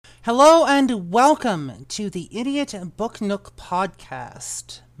Hello and welcome to the Idiot Book Nook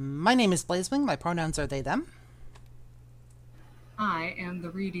podcast. My name is Blazewing. My pronouns are they, them. I am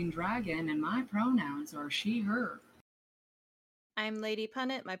the Reading Dragon, and my pronouns are she, her. I'm Lady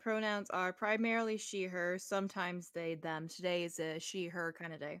Punnet. My pronouns are primarily she, her, sometimes they, them. Today is a she, her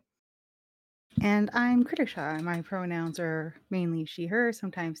kind of day. And I'm Crittershaw. My pronouns are mainly she, her,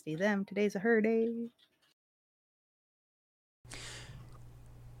 sometimes they, them. Today's a her day.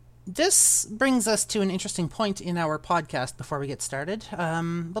 This brings us to an interesting point in our podcast before we get started.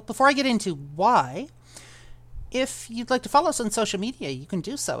 But before I get into why, if you'd like to follow us on social media, you can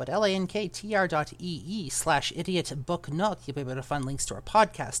do so at lanktr.ee/idiotbooknook. You'll be able to find links to our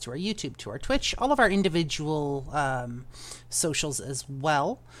podcast, to our YouTube, to our Twitch, all of our individual socials as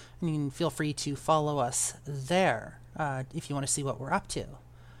well. And you can feel free to follow us there if you want to see what we're up to.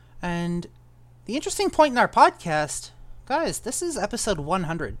 And the interesting point in our podcast, guys, this is episode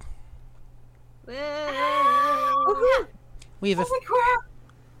 100. Whoa! We have Holy crap!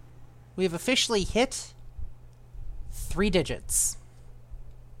 officially hit 3 digits.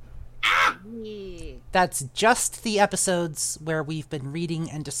 Yeah. That's just the episodes where we've been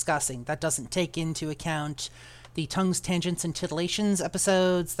reading and discussing. That doesn't take into account the tongues, tangents, and titillations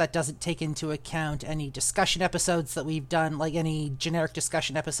episodes. That doesn't take into account any discussion episodes that we've done, like any generic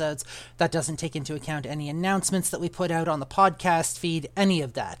discussion episodes. That doesn't take into account any announcements that we put out on the podcast feed, any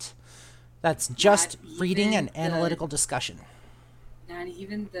of that. That's just reading and analytical discussion. Not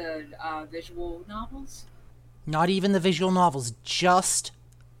even the visual novels? Not even the visual novels, just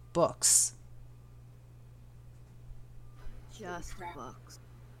books. Just books.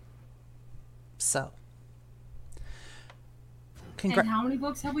 So. And how many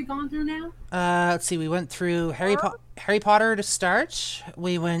books have we gone through now? Let's see, we went through Harry Potter to start.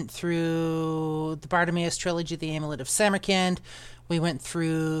 We went through the Bartimaeus trilogy, The Amulet of Samarkand. We went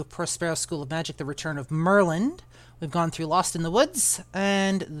through Prospero School of Magic, The Return of Merlin. We've gone through Lost in the Woods,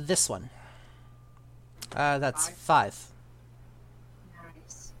 and this one. That's 5.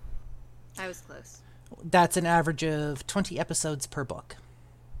 Nice. I was close. That's an average of 20 episodes per book.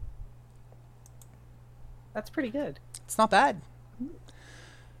 That's pretty good. It's not bad.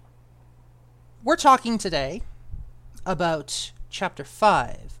 We're talking today about Chapter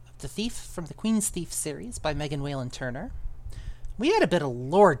 5 of The Thief from the Queen's Thief series by Megan Whalen Turner. We had a bit of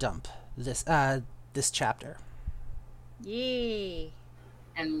lore dump this chapter. Yay!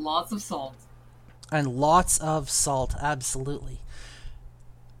 And lots of salt. And lots of salt, absolutely.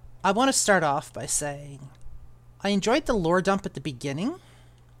 I want to start off by saying I enjoyed the lore dump at the beginning.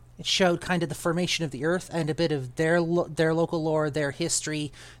 It showed kind of the formation of the Earth and a bit of their local lore, their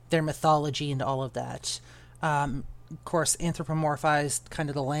history, their mythology, and all of that. Of course, anthropomorphized kind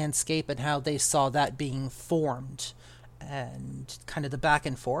of the landscape and how they saw that being formed and kind of the back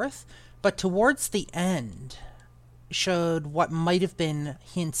and forth. But towards the end, showed what might have been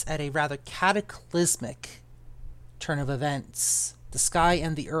hints at a rather cataclysmic turn of events. The sky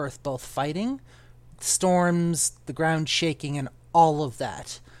and the earth both fighting, storms, the ground shaking, and all of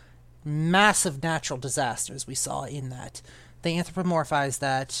that. Massive natural disasters we saw in that. They anthropomorphized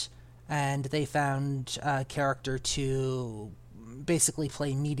that, and they found a character to basically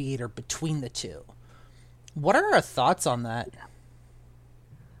play mediator between the two. What are our thoughts on that?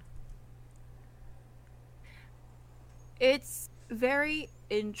 It's very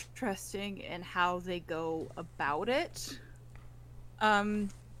interesting in how they go about it.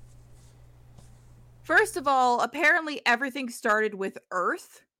 First of all, apparently everything started with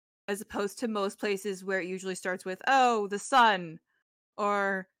Earth, as opposed to most places where it usually starts with, oh, the sun,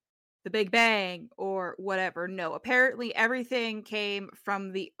 or the Big Bang, or whatever. No, apparently everything came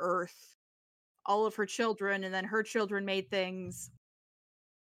from the Earth. All of her children, and then her children made things.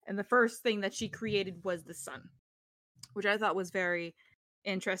 And the first thing that she created was the sun, which I thought was very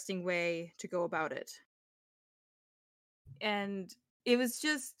interesting way to go about it. And it was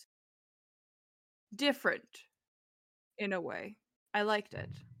just different in a way. I liked it.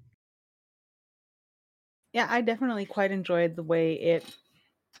 Yeah, I definitely quite enjoyed the way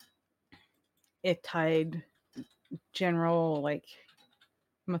it tied general like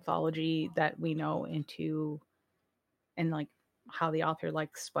mythology that we know into, and like how the author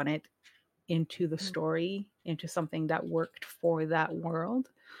like spun it into the story, into something that worked for that world.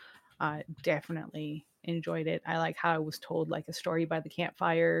 Definitely enjoyed it. I like how it was told like a story by the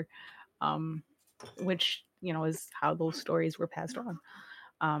campfire, which is how those stories were passed on.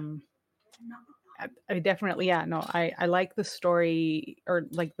 I definitely, yeah, no, I like the story, or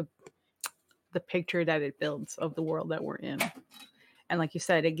like the picture that it builds of the world that we're in. And like you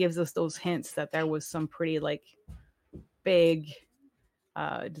said, it gives us those hints that there was some pretty like big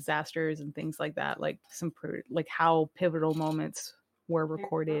disasters and things like that, like like how pivotal moments were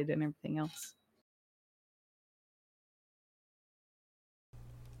recorded and everything else.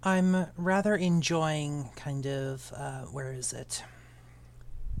 I'm rather enjoying kind of, where is it?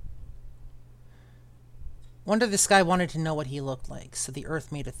 Wonder the Sky wanted to know what he looked like, so the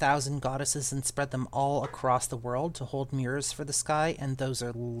earth made 1,000 goddesses and spread them all across the world to hold mirrors for the sky, and those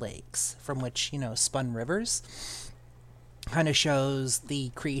are lakes, from which, spun rivers. Kind of shows the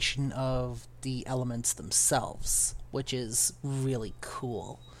creation of the elements themselves, which is really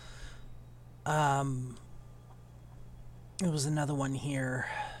cool. There was another one here.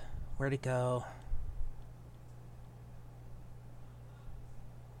 Where'd it go?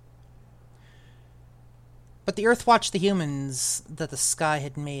 But the earth watched the humans that the sky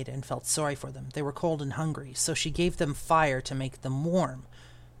had made and felt sorry for them. They were cold and hungry, so she gave them fire to make them warm.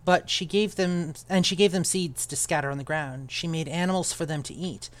 But she gave them seeds to scatter on the ground. She made animals for them to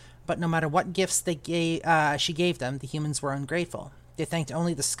eat. But no matter what gifts she gave them, the humans were ungrateful. They thanked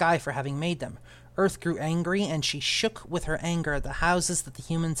only the sky for having made them. Earth grew angry, and she shook with her anger. The houses that the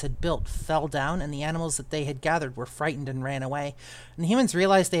humans had built fell down, and the animals that they had gathered were frightened and ran away. And the humans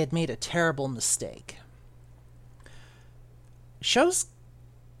realized they had made a terrible mistake. Shows,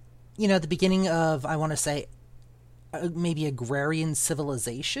 the beginning of, I want to say, maybe agrarian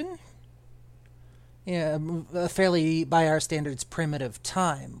civilization. Yeah, a fairly, by our standards, primitive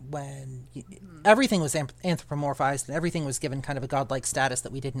time when everything was anthropomorphized and everything was given kind of a godlike status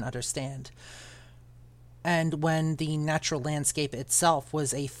that we didn't understand. And when the natural landscape itself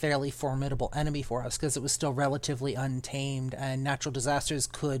was a fairly formidable enemy for us because it was still relatively untamed, and natural disasters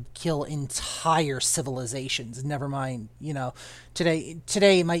could kill entire civilizations. Never mind, today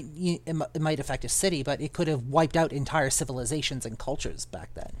it might affect a city, but it could have wiped out entire civilizations and cultures back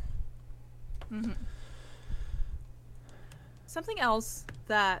then. Mm-hmm. Something else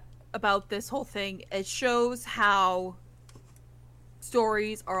that about this whole thing, it shows how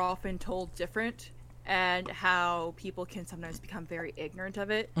stories are often told different and how people can sometimes become very ignorant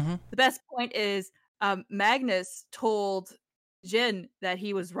of it. Mm-hmm. The best point is Magnus told Jin that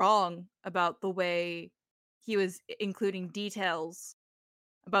he was wrong about the way he was including details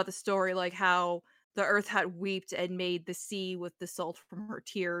about the story, like how the earth had wept and made the sea with the salt from her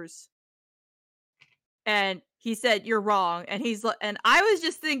tears. And he said, "You're wrong." And I was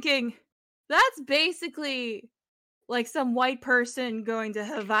just thinking, that's basically like some white person going to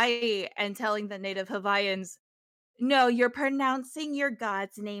Hawaii and telling the native Hawaiians, "No, you're pronouncing your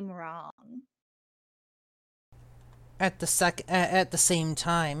god's name wrong." At the same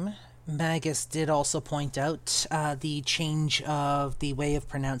time, Magus did also point out the change of the way of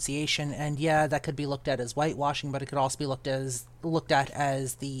pronunciation, and yeah, that could be looked at as whitewashing, but it could also be looked at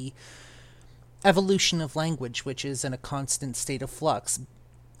as the evolution of language, which is in a constant state of flux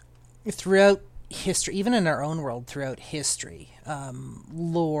throughout history, even in our own world, throughout history.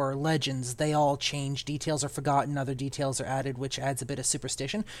 Lore, legends, they all change. Details are forgotten, other details are added, which adds a bit of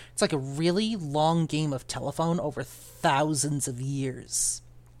superstition. It's like a really long game of telephone over thousands of years.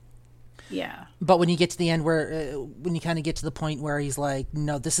 Yeah. But when you get to the end when you kind of get to the point where he's like,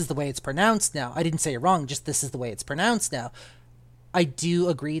 no, this is the way it's pronounced now. I didn't say it wrong, just this is the way it's pronounced now. I do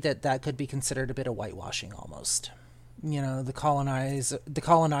agree that could be considered a bit of whitewashing almost. The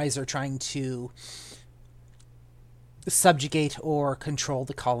colonizer trying to subjugate or control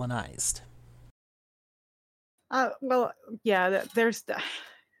the colonized. Well, yeah,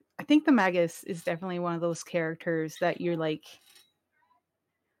 I think the Magus is definitely one of those characters that you're like,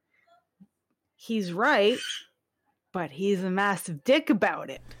 he's right, but he's a massive dick about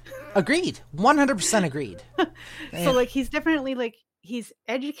it. Agreed. 100% agreed. So like, he's definitely like, he's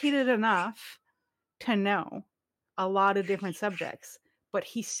educated enough to know a lot of different subjects, but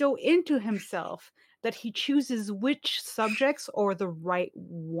he's so into himself that he chooses which subjects are the right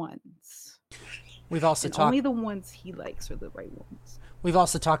ones. We've also talked, only the ones he likes are the right ones. We've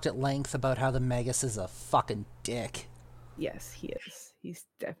also talked at length about how the Magus is a fucking dick. Yes, he is. He's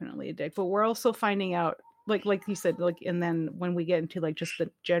definitely a dick. But we're also finding out, like you said, like, and then when we get into like just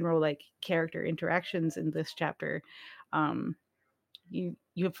the general like character interactions in this chapter,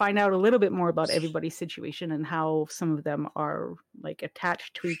 you find out a little bit more about everybody's situation and how some of them are like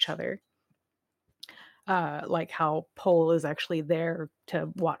attached to each other. Like how Pole is actually there to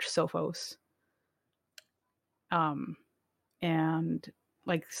watch Sophos. And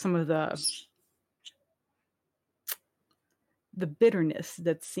like some of the bitterness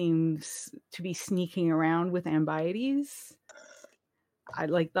that seems to be sneaking around with Ambietes. I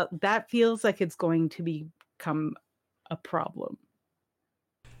like that feels like it's going to become a problem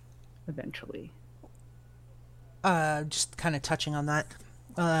eventually. Just kind of touching on that.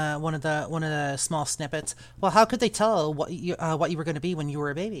 One of the small snippets. Well, how could they tell what you were going to be when you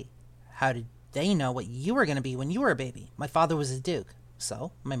were a baby? How did they know what you were going to be when you were a baby? My father was a duke,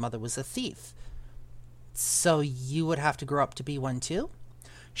 so my mother was a thief. So you would have to grow up to be one too?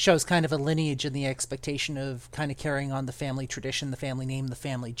 Shows kind of a lineage and the expectation of kind of carrying on the family tradition, the family name, the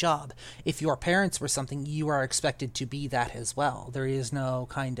family job. If your parents were something, you are expected to be that as well. There is no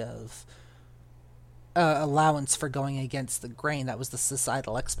kind of allowance for going against the grain. That was the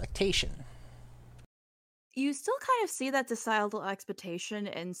societal expectation. You still kind of see that societal expectation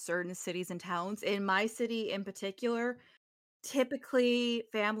in certain cities and towns. In my city in particular, typically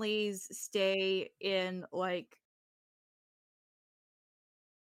families stay in like,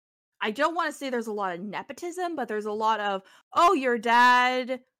 I don't want to say there's a lot of nepotism, but there's a lot of, oh, your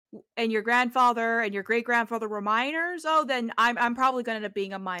dad and your grandfather and your great grandfather were miners. Oh, then I'm probably going to end up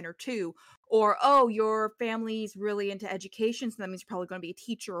being a miner too. Or, oh, your family's really into education, so that means you're probably going to be a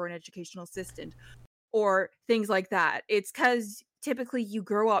teacher or an educational assistant, or things like that. It's because typically you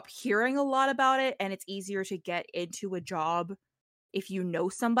grow up hearing a lot about it, and it's easier to get into a job if you know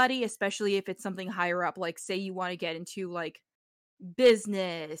somebody, especially if it's something higher up. Like, say you want to get into like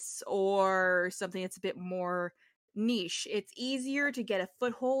business or something that's a bit more niche. It's easier to get a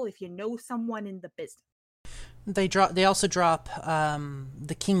foothold if you know someone in the business. They also drop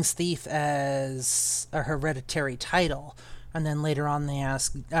the King's Thief as a hereditary title, and then later on they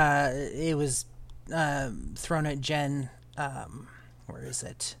ask. It was thrown at Jen. Where is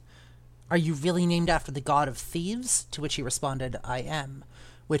it? Are you really named after the god of thieves? To which he responded, I am.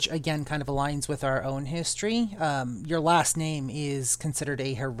 Which again kind of aligns with our own history. Your last name is considered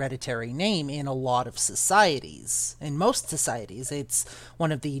a hereditary name in a lot of societies. In most societies, it's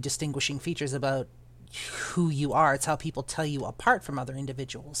one of the distinguishing features about who you are. It's how people tell you apart from other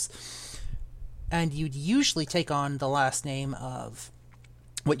individuals. And you'd usually take on the last name of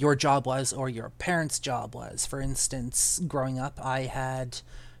what your job was or your parents' job was. For instance, growing up, I had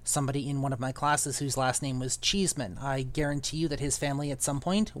somebody in one of my classes whose last name was Cheeseman. I guarantee you that his family at some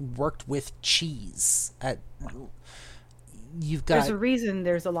point worked with cheese. You've got... There's a reason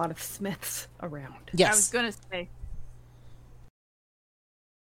there's a lot of Smiths around. Yes. I was going to say.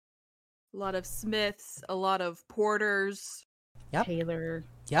 A lot of Smiths, a lot of Porters. Yep. Taylor.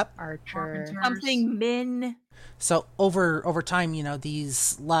 Yep. Archer. Something Min. So over time,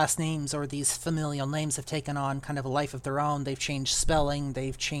 these last names or these familial names have taken on kind of a life of their own. They've changed spelling.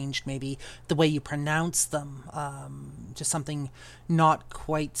 They've changed maybe the way you pronounce them, to something not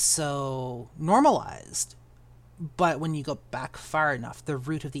quite so normalized. But when you go back far enough, the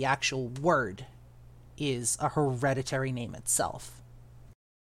root of the actual word is a hereditary name itself.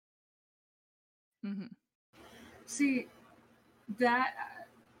 Mm-hmm. See, that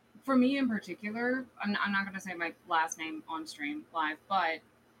for me in particular, I'm not going to say my last name on stream live, but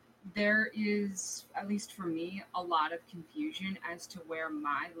there is, at least for me, a lot of confusion as to where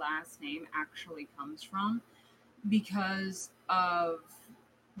my last name actually comes from because of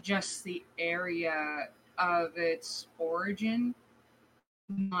just the area of its origin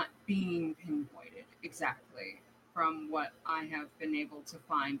not being pinpointed exactly from what I have been able to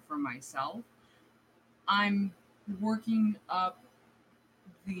find for myself. I'm working up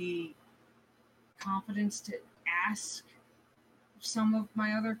the confidence to ask some of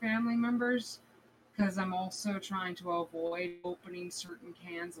my other family members because I'm also trying to avoid opening certain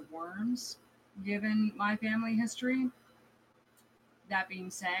cans of worms given my family history. That being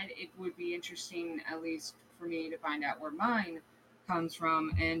said, it would be interesting, at least for me, to find out where mine comes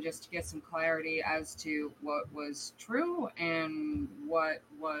from and just to get some clarity as to what was true and what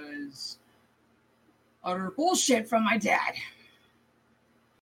was utter bullshit from my dad.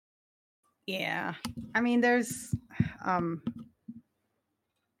 Yeah. I mean, there's like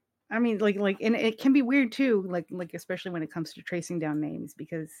and it can be weird too, like especially when it comes to tracing down names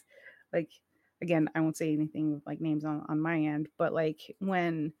because like again, I won't say anything like names on my end, but like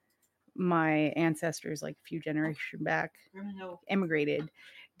when my ancestors like a few generations back immigrated,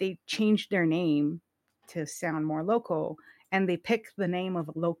 they changed their name to sound more local and they picked the name of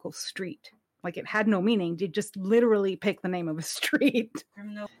a local street. Like it had no meaning. They just literally pick the name of a street.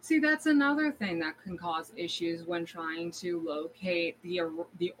 See, that's another thing that can cause issues when trying to locate the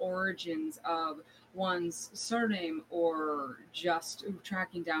origins of one's surname or just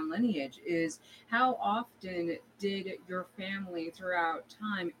tracking down lineage is how often did your family throughout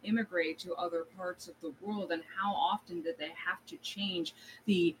time immigrate to other parts of the world and how often did they have to change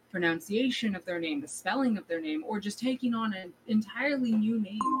the pronunciation of their name, the spelling of their name, or just taking on an entirely new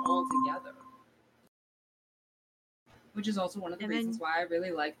name altogether. Which is also one of the reasons why I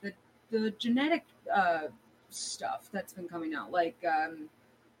really like the genetic stuff that's been coming out, like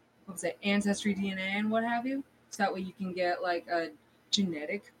what was it, Ancestry DNA and what have you. So that way you can get like a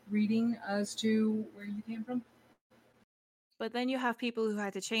genetic reading as to where you came from. But then you have people who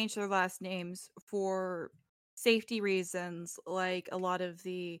had to change their last names for safety reasons, like a lot of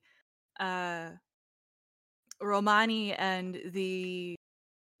the Romani and the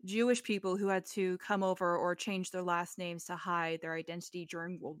Jewish people who had to come over or change their last names to hide their identity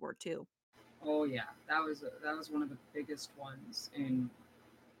during World War II. Oh yeah, that was one of the biggest ones in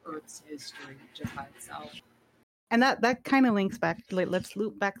Earth's history just by itself. And that kind of links back. Let's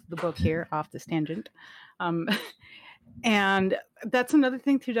loop back to the book here off this tangent. And that's another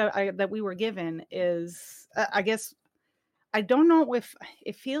thing too that we were given is, I guess, I don't know if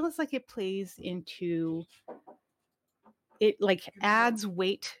it feels like it plays into it, like adds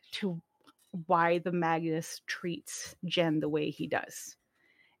weight to why the Magus treats Jen the way he does.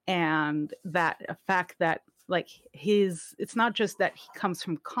 And that fact that like it's not just that he comes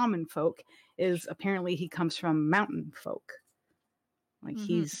from common folk, is apparently he comes from mountain folk. Like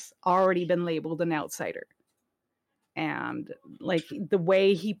he's already been labeled an outsider. And like the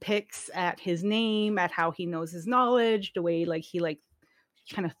way he picks at his name, at how he knows his knowledge, the way like he like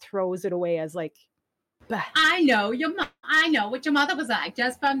kind of throws it away as like, bah. I know what your mother was like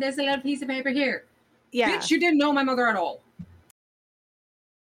just from this little piece of paper here. Yeah. Bitch, you didn't know my mother at all.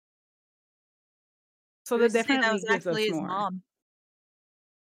 So that definitely that was gives actually us his more. mom.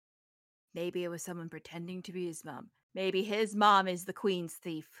 Maybe it was someone pretending to be his mom. Maybe his mom is the Queen's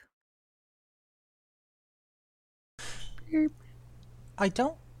thief. I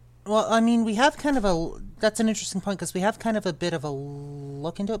don't. Well, I mean, we have kind of a. That's an interesting point because we have kind of a bit of a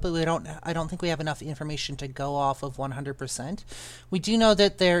look into it, but we don't. I don't think we have enough information to go off of 100%. We do know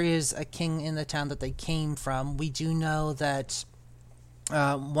that there is a king in the town that they came from. We do know that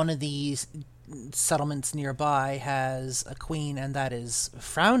one of these settlements nearby has a queen, and that is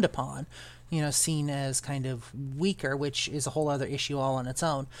frowned upon. You know, seen as kind of weaker, which is a whole other issue all on its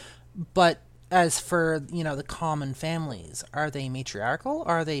own. But as for, you know, the common families, are they matriarchal?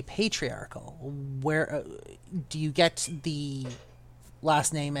 Are they patriarchal? Where do you get the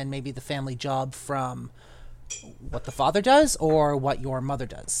last name and maybe the family job from what the father does or what your mother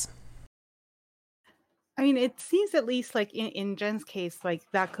does? I mean, it seems at least like in Jen's case, like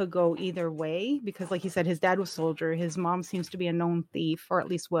that could go either way because, like he said, his dad was a soldier. His mom seems to be a known thief, or at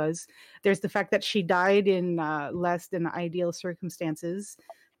least was. There's the fact that she died in less than ideal circumstances.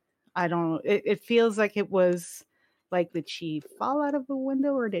 I don't know. It feels like it was like, did she fall out of a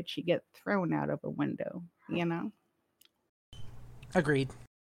window or did she get thrown out of a window? You know? Agreed.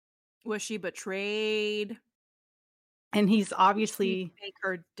 Was she betrayed? And he's obviously fake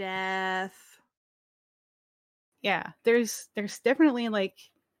her death. Yeah, there's definitely like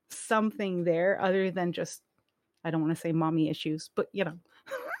something there other than just, I don't want to say mommy issues, but you know.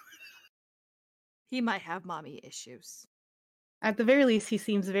 He might have mommy issues. At the very least, he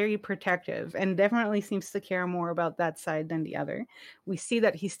seems very protective and definitely seems to care more about that side than the other. We see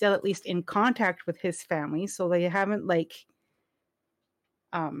that he's still at least in contact with his family, so they haven't like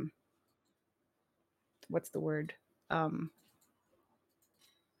what's the word?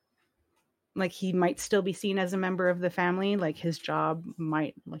 Like he might still be seen as a member of the family. Like his job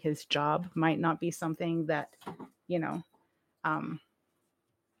might not be something that, you know,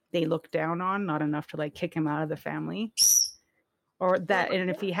 they look down on, not enough to like kick him out of the family. Or that, and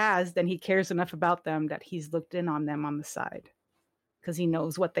if he has, then he cares enough about them that he's looked in on them on the side because he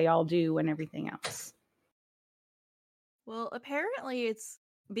knows what they all do and everything else. Well, apparently it's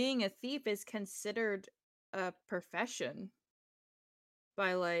being a thief is considered a profession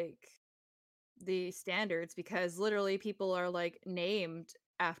by like the standards because literally people are like named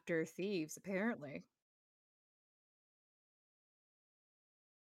after thieves apparently.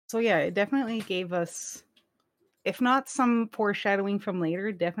 So yeah, it definitely gave us, if not some foreshadowing from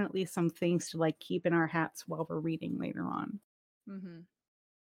later, definitely some things to like keep in our hats while we're reading later on. Mm-hmm.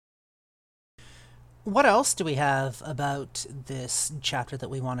 What else do we have about this chapter that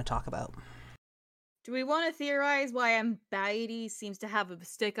we want to talk about? Do we want to theorize why Ambiades seems to have a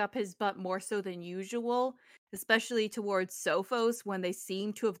stick up his butt more so than usual, especially towards Sophos when they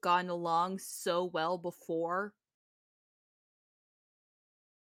seem to have gotten along so well before?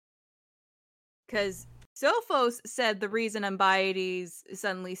 Because Sophos said the reason Ambiades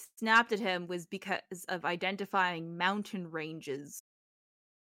suddenly snapped at him was because of identifying mountain ranges.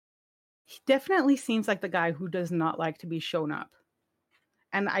 He definitely seems like the guy who does not like to be shown up.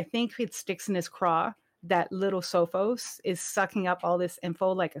 And I think it sticks in his craw that little Sophos is sucking up all this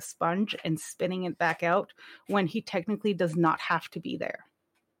info like a sponge and spitting it back out when he technically does not have to be there.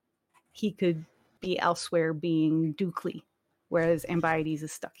 He could be elsewhere being Dukely, whereas Ambiades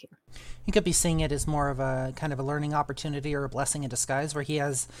is stuck here. He could be seeing it as more of a kind of a learning opportunity or a blessing in disguise, where he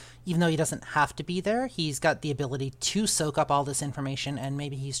has, even though he doesn't have to be there, he's got the ability to soak up all this information, and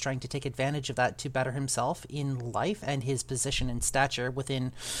maybe he's trying to take advantage of that to better himself in life and his position and stature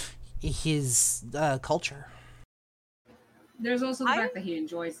within his culture. There's also the fact that he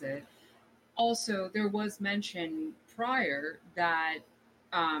enjoys it. Also, there was mention prior that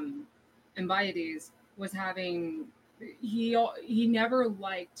Ambiades was having... He never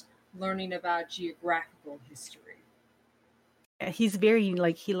liked learning about geographical history. Yeah, he's very,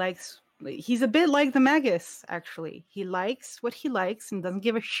 like, he's a bit like the Magus, actually. He likes what he likes and doesn't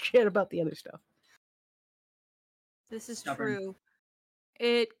give a shit about the other stuff. This is Stubborn. true.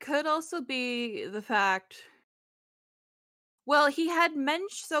 It could also be the fact... Well, he had mentioned...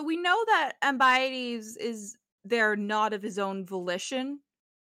 So we know that Ambiades is there not of his own volition.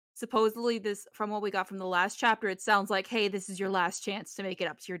 Supposedly, this, from what we got from the last chapter, it sounds like, hey, this is your last chance to make it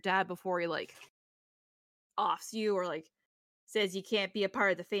up to your dad before he, like, offs you or, like, says you can't be a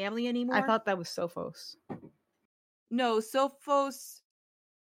part of the family anymore. I thought that was Sophos. No, Sophos...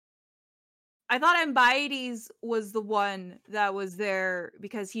 I thought Ambiades was the one that was there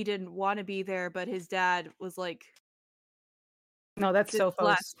because he didn't want to be there, but his dad was like... No, that's This Sophos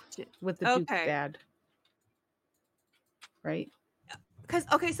last- with the Duke's Okay. dad. Right? Because,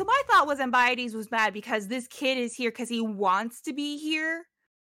 okay, so my thought was Ambiades was mad because this kid is here because he wants to be here.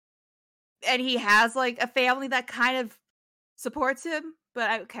 And he has, like, a family that kind of supports him.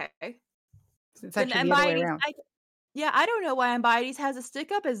 But, okay. It's Then actually the other way Ambiades- around. I don't know why Ambiades has a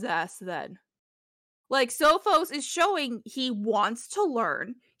stick up his ass then. Like, Sophos is showing he wants to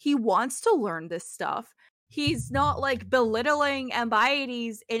learn. He wants to learn this stuff. He's not, like, belittling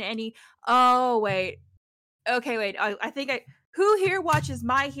Ambiades in any... Oh, wait. Okay, wait. I think I... Who here watches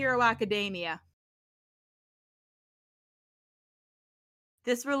My Hero Academia?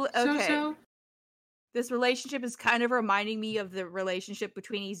 This okay. So. This relationship is kind of reminding me of the relationship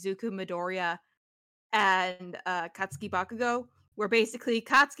between Izuku Midoriya and Katsuki Bakugo, where basically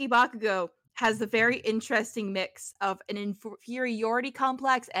Katsuki Bakugo has a very interesting mix of an inferiority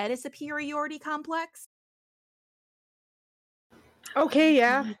complex and a superiority complex. Okay,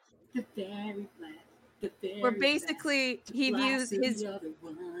 yeah. The very black. Where basically he views his...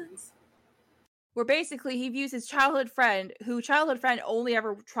 Where basically he views his childhood friend, who childhood friend only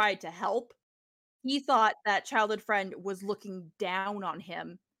ever tried to help. He thought that childhood friend was looking down on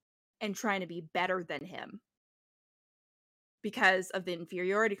him and trying to be better than him because of the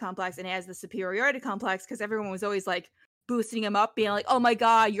inferiority complex, and he has the superiority complex because everyone was always like boosting him up, being like, oh my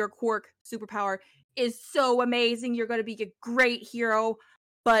god, your quirk superpower is so amazing, you're going to be a great hero.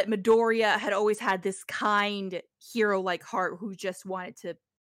 But Midoriya had always had this kind hero-like heart who just wanted to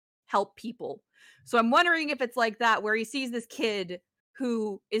help people. So I'm wondering if it's like that, where he sees this kid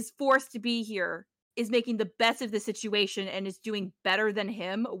who is forced to be here, is making the best of the situation, and is doing better than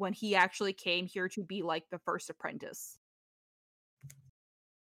him when he actually came here to be like the first apprentice.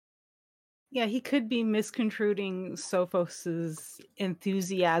 Yeah, he could be misconstruing Sophos's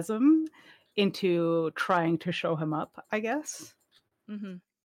enthusiasm into trying to show him up, I guess. Mm-hmm.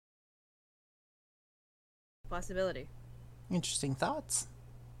 Possibility. Interesting thoughts.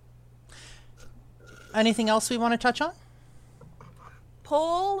 Anything else we want to touch on?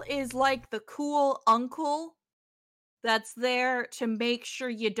 Paul is like the cool uncle that's there to make sure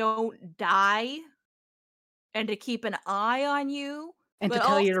you don't die and to keep an eye on you. And to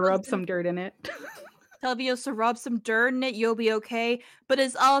tell you to rub some dirt in it. Tell you to rub some dirt in it, you'll be okay. But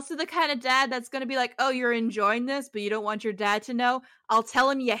is also the kind of dad that's going to be like, oh, you're enjoying this, but you don't want your dad to know? I'll tell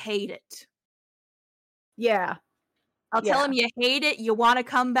him you hate it. Yeah. I'll tell him you hate it, you want to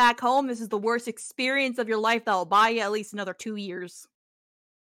come back home, this is the worst experience of your life, that'll buy you at least another 2 years.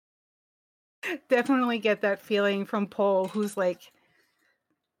 Definitely get that feeling from Paul, who's like,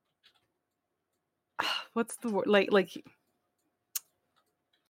 what's the word? Like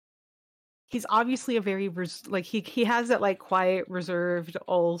he's obviously a very he has that like quiet, reserved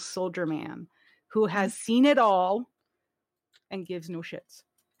old soldier man who has seen it all and gives no shits.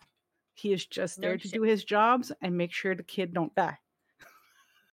 He is just there to do his jobs and make sure the kid don't die.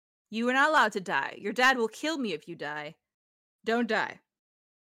 You are not allowed to die. Your dad will kill me if you die. Don't die.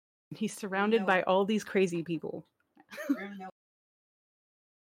 He's surrounded by all these crazy people.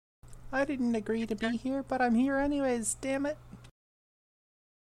 I didn't agree to be here, but I'm here anyways, damn it.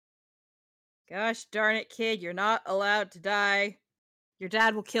 Gosh darn it, kid, you're not allowed to die. Your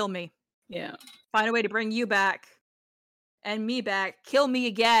dad will kill me. Yeah. Find a way to bring you back. And me back. Kill me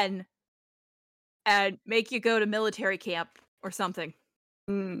again. And make you go to military camp or something.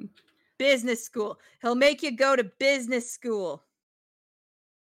 business school. He'll make you go to business school.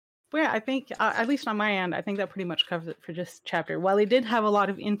 But yeah, I think, at least on my end, I think that pretty much covers it for this chapter. While it did have a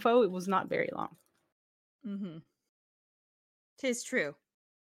lot of info, it was not very long. Mm-hmm. 'Tis true.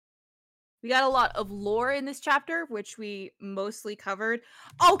 We got a lot of lore in this chapter, which we mostly covered.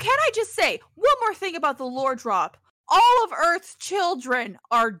 Oh, can I just say one more thing about the lore drop? All of Earth's children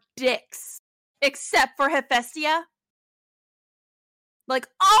are dicks, except for Hephaestia. Like,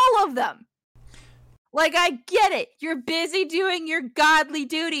 all of them. Like, I get it. You're busy doing your godly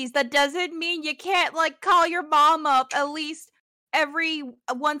duties. That doesn't mean you can't, like, call your mom up at least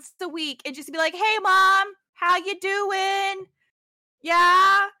once a week and just be like, hey, Mom, how you doing?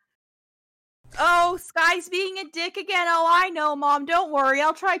 Yeah? Oh, Sky's being a dick again. Oh, I know, Mom. Don't worry.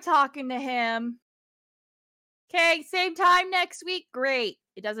 I'll try talking to him. Okay, same time next week? Great.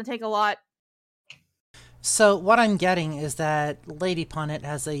 It doesn't take a lot. So what I'm getting is that Lady Punnet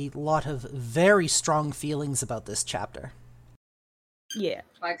has a lot of very strong feelings about this chapter. Yeah.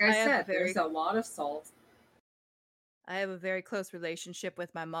 Like I said, there's a lot of salt. I have a very close relationship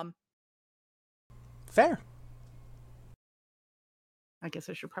with my mom. Fair. I guess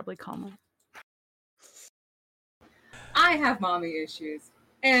I should probably call him. I have mommy issues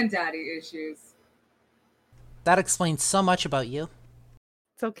and daddy issues. That explains so much about you.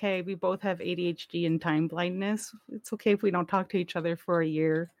 It's okay. We both have ADHD and time blindness. It's okay if we don't talk to each other for a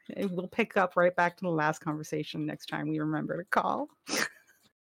year. We'll pick up right back to the last conversation next time we remember to call.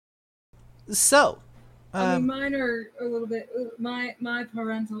 So, I mean, mine are a little bit. My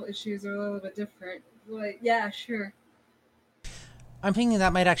parental issues are a little bit different. But yeah, sure. I'm thinking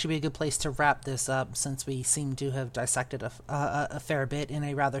that might actually be a good place to wrap this up, since we seem to have dissected a fair bit in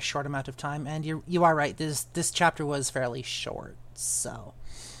a rather short amount of time. And you are right. This chapter was fairly short, so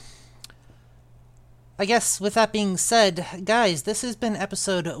I guess with that being said, guys, this has been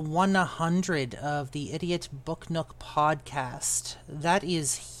episode 100 of the Idiot Book Nook podcast. That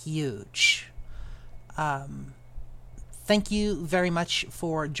is huge. Thank you very much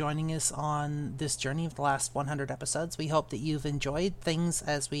for joining us on this journey of the last 100 episodes. We hope that you've enjoyed things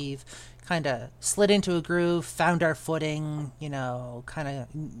as we've kind of slid into a groove, found our footing, kind of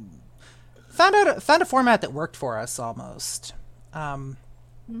found a format that worked for us almost.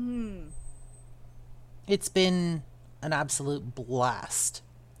 It's been an absolute blast.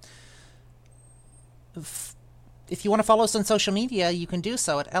 If you want to follow us on social media, you can do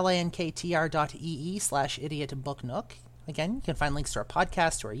so at lanktr.ee/idiotbooknook. Again, you can find links to our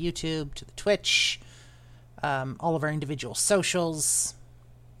podcast, to our YouTube, to the Twitch, all of our individual socials,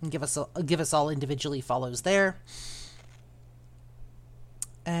 and give us all individually follows there.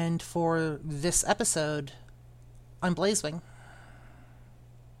 And for this episode, I'm Blazewing.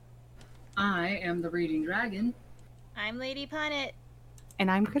 I am the Reading Dragon. I'm Lady Punnet.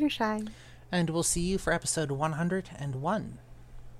 And I'm Crittershy. And we'll see you for episode 101.